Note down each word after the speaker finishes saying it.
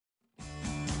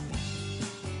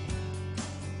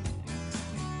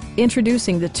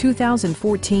Introducing the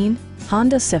 2014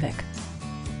 Honda Civic.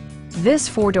 This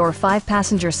four-door,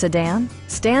 five-passenger sedan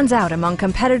stands out among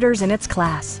competitors in its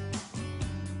class.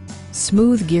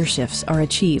 Smooth gear shifts are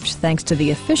achieved thanks to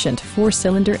the efficient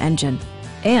four-cylinder engine.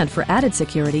 And for added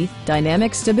security,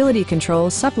 dynamic stability control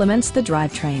supplements the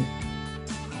drivetrain.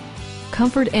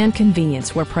 Comfort and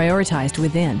convenience were prioritized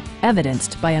within,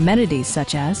 evidenced by amenities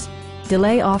such as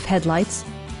delay-off headlights,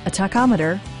 a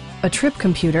tachometer, a trip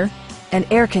computer, and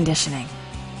air conditioning.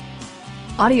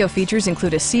 Audio features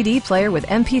include a CD player with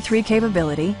MP3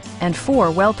 capability and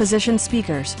 4 well-positioned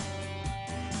speakers.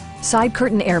 Side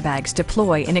curtain airbags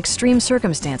deploy in extreme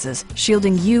circumstances,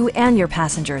 shielding you and your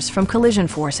passengers from collision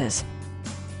forces.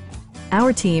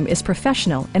 Our team is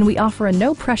professional and we offer a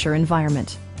no-pressure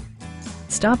environment.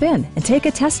 Stop in and take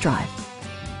a test drive.